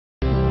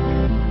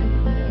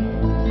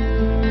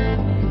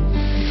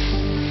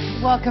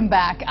Welcome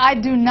back. I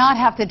do not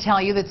have to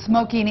tell you that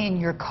smoking in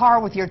your car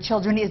with your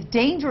children is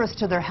dangerous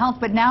to their health,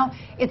 but now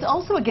it's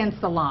also against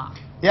the law.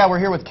 Yeah, we're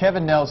here with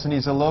Kevin Nelson.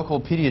 He's a local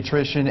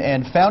pediatrician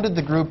and founded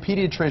the group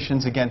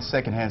Pediatricians Against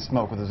Secondhand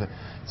Smoke, which is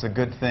it's a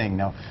good thing.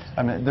 Now,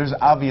 I mean, there's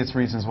obvious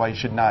reasons why you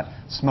should not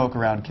smoke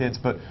around kids,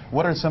 but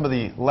what are some of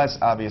the less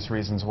obvious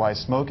reasons why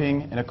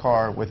smoking in a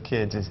car with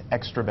kids is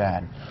extra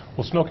bad?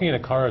 Well, smoking in a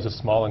car is a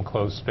small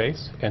enclosed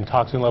space, and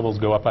toxin levels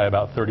go up by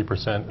about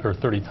 30% or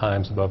 30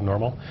 times above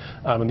normal.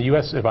 In the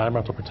U.S.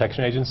 Environmental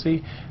Protection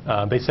Agency,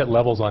 they set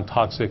levels on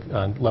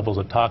levels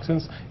of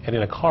toxins, and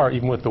in a car,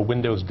 even with the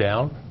windows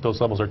down, those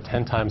levels are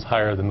 10 times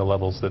higher than the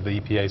levels that the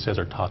EPA says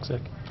are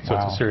toxic. So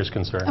Wow. it's a serious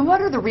concern. And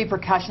what are the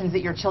repercussions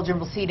that your children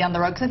will see down the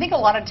road? Because I think a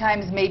lot of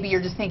times maybe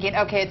you're just thinking,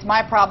 okay, it's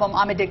my problem,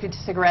 I'm addicted to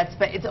cigarettes,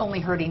 but it's only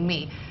hurting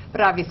me.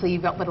 But obviously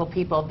you've got little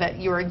people that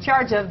you're in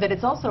charge of that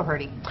it's also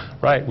hurting.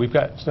 Right. We've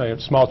got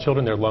small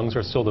children, their lungs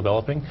are still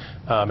developing,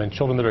 and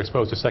children that are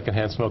exposed to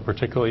secondhand smoke,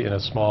 particularly in a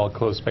small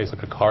closed space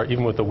like a car,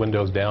 even with the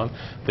windows down,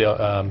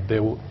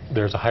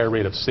 there's a higher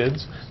rate of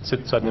SIDS,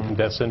 sudden infant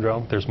death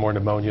syndrome. There's more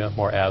pneumonia,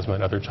 more asthma,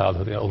 and other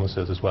childhood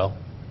illnesses as well.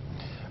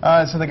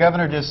 So the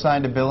governor just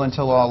signed a bill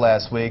into law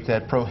last week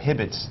that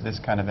prohibits this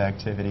kind of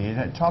activity.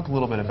 Talk a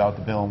little bit about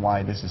the bill and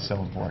why this is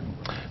so important.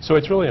 So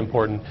it's really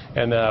important,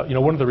 and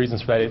one of the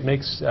reasons for that, it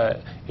makes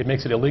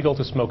it illegal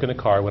to smoke in a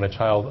car when a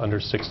child under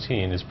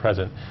 16 is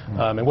present.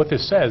 And what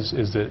this says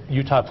is that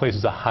Utah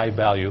places a high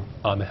value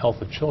on the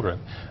health of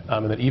children,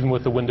 and that even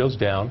with the windows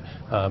down,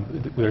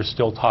 there's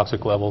still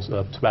toxic levels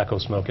of tobacco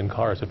smoke in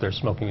cars if they're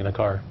smoking in a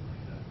car.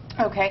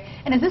 Okay.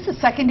 And is this a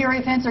secondary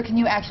offense, or can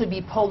you actually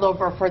be pulled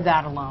over for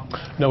that alone?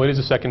 No, it is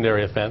a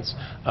secondary offense,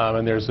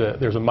 and there's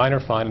a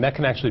minor fine, and that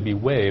can actually be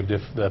waived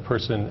if the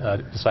person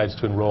decides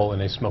to enroll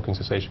in a smoking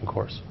cessation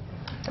course.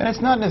 And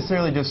it's not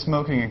necessarily just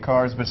smoking in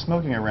cars, but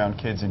smoking around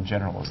kids in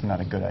general is not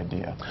a good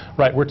idea.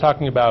 Right, we're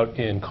talking about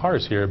in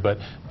cars here, but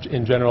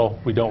in general,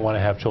 we don't want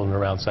to have children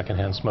around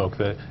secondhand smoke.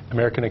 The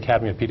American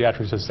Academy of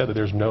Pediatrics has said that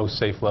there's no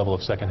safe level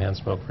of secondhand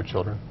smoke for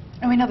children.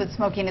 And we know that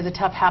smoking is a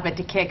tough habit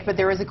to kick, but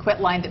there is a quit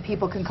line that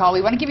people can call.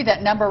 We want to give you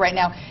that number right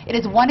now. It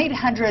is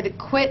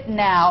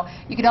 1-800-QUIT-NOW.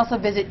 You can also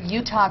visit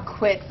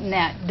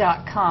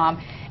utahquitnet.com.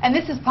 And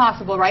this is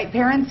possible, right?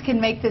 Parents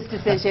can make this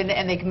decision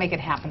and they can make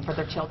it happen for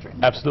their children.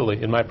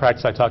 Absolutely. In my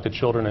practice, I talk to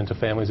children and to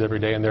families every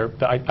day, and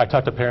I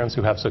talk to parents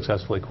who have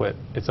successfully quit.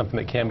 It's something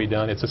that can be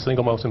done. It's the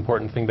single most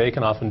important thing they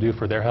can often do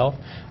for their health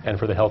and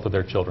for the health of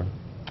their children.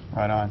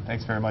 Right on.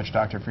 Thanks very much,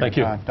 Doctor, for Thank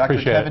your you. time. Dr.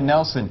 Appreciate Kevin it.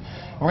 Nelson.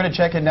 We're going to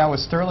check in now with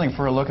Sterling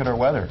for a look at our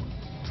weather,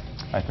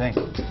 I think.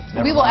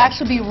 We will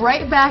actually be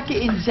right back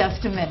in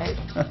just a minute.